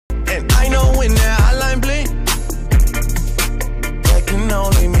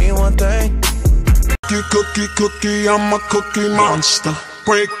cookie, I'm a cookie monster.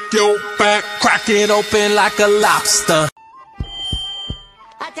 Break your back, crack it open like a lobster.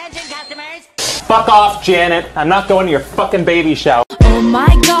 Attention customers! Fuck off, Janet. I'm not going to your fucking baby shower. Oh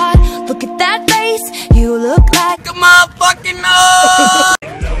my god, look at that face. You look like a motherfucking nose.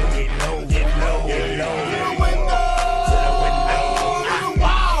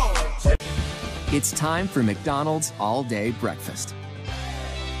 It's time for McDonald's all-day breakfast.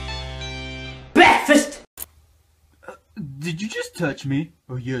 Breakfast! Did you just touch me?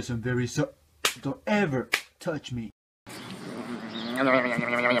 Oh yes, I'm very sorry. Don't ever touch me.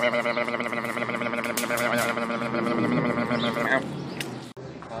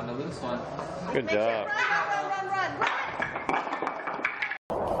 Good job.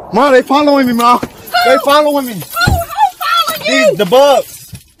 Mom, they following me, Mom. They following me. Who's following you? The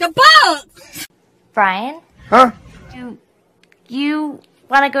bugs. The bugs! Brian? Huh? Do you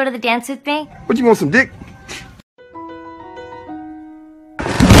want to go to the dance with me? What, you want some dick?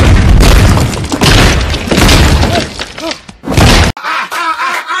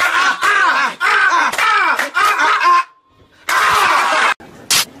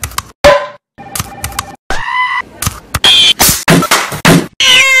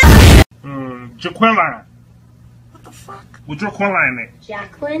 Jaqueline. What the fuck? Where's Jaqueline at?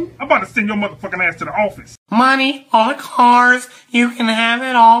 Jacqueline? I'm about to send your motherfucking ass to the office. Money, all the cars, you can have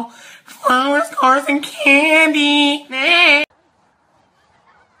it all. Flowers, cars, and candy. Nah.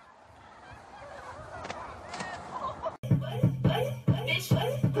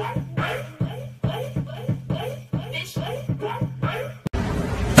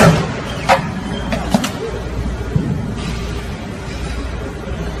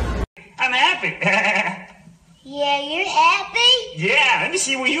 I'm happy. Yeah, you're happy? Yeah, let me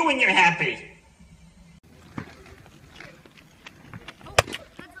see where you when you're happy.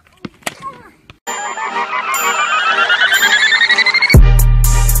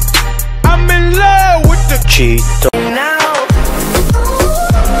 I'm in love with the Cheeto. Now,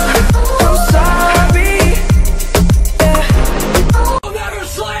 I'm sorry. We'll never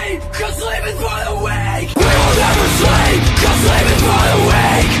sleep, cause sleeping for the weak. We'll never sleep, cause sleeping for the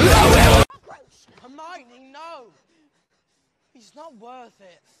weak. Hermione, no. He's not worth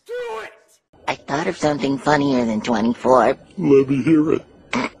it. Do it! I thought of something funnier than 24. Let me hear it.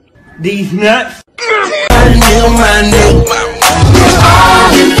 These nuts.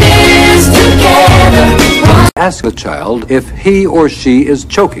 Ask the child if he or she is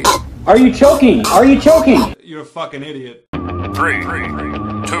choking. Are you choking? Are you choking? You're a fucking idiot. 3, 2,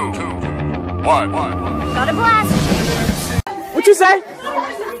 1. Got a blast. What you say?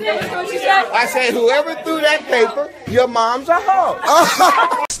 I said whoever threw that paper, your mom's a hoe.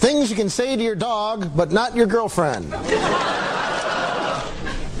 Things you can say to your dog, but not your girlfriend.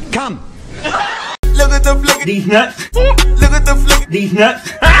 Come. Look at the flick. These nuts. Look at the flick. These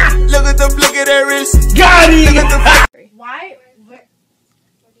nuts. Look at the flick of their wrist. Got it! Look at the Why?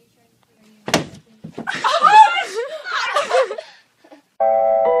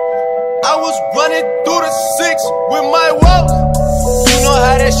 I was running through the 6 with my woes. You know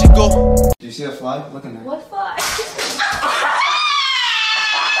how that shit go. Do you see a fly? Look in there. What fly?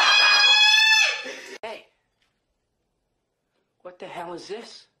 Hey, what the hell is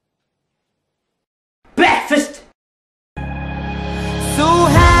this? Breakfast!